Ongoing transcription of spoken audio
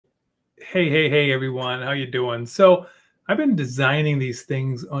Hey, everyone. How you doing? So I've been designing these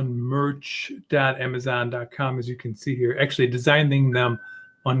things on merch.amazon.com, as you can see here, actually designing them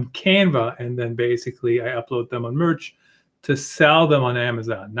on Canva, and then basically I upload them on Merch to sell them on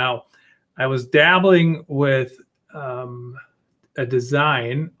Amazon. Now, I was dabbling with a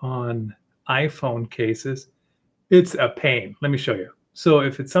design on iPhone cases. It's a pain. Let me show you. So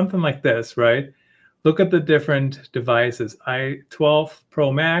if it's something like this, right? Look at the different devices. 12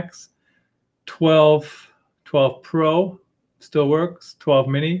 Pro Max, 12 Pro still works, 12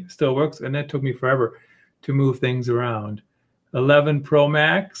 mini still works, and that took me forever to move things around. 11 Pro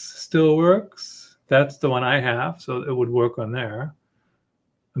Max still works. That's the one I have, so it would work on there.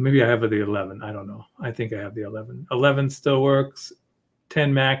 Maybe I have the 11. I don't know. I think I have the 11. 11 still works.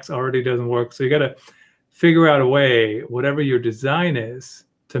 10 Max already doesn't work. So you got to figure out a way, whatever your design is,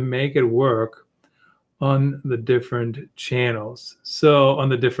 to make it work on the different channels. So on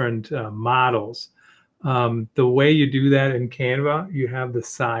the different models. The way you do that in Canva, you have the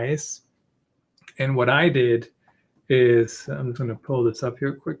size. And what I did is, I'm just going to pull this up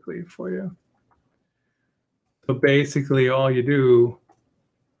here quickly for you. So basically all you do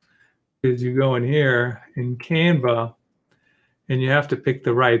is you go in here in Canva and you have to pick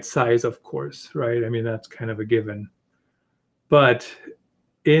the right size, of course, right? I mean, that's kind of a given. But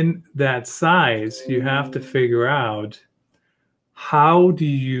in that size, you have to figure out how do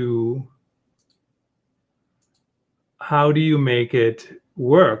you make it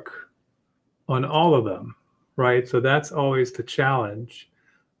work on all of them, right? So that's always the challenge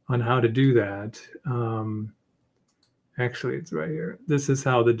on how to do that. Actually, it's right here. This is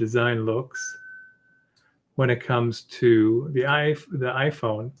how the design looks when it comes to the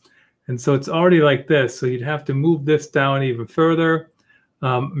iPhone. And so it's already like this. So you'd have to move this down even further.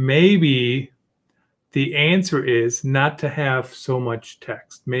 Maybe the answer is not to have so much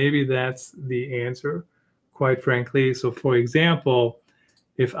text. Maybe that's the answer, quite frankly. So for example,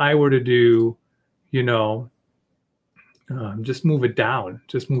 if I were to do, just move it down,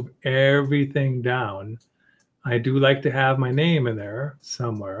 just move everything down. I do like to have my name in there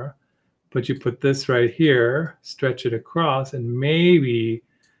somewhere, but you put this right here, stretch it across, and maybe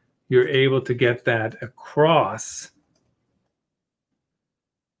you're able to get that across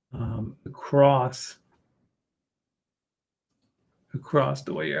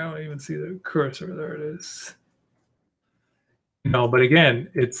the way. I don't even see the cursor. There it is. But again,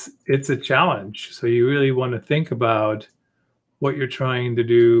 it's a challenge. So you really want to think about what you're trying to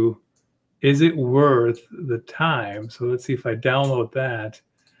do. Is it worth the time? So let's see if I download that.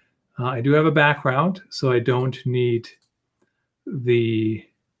 I do have a background, so I don't need to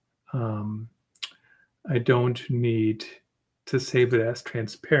save it as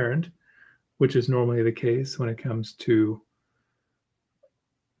transparent, which is normally the case when it comes to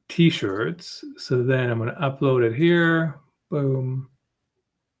t-shirts. So then I'm going to upload it here. Boom.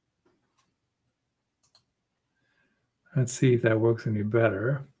 Let's see if that works any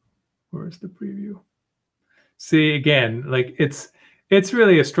better. Where's the preview? See, again, like it's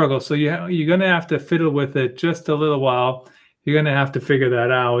really a struggle. So you're going to have to fiddle with it just a little while. You're going to have to figure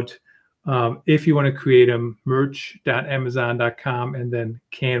that out. If you want to create them, merch.amazon.com, and then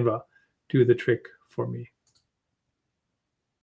Canva do the trick for me.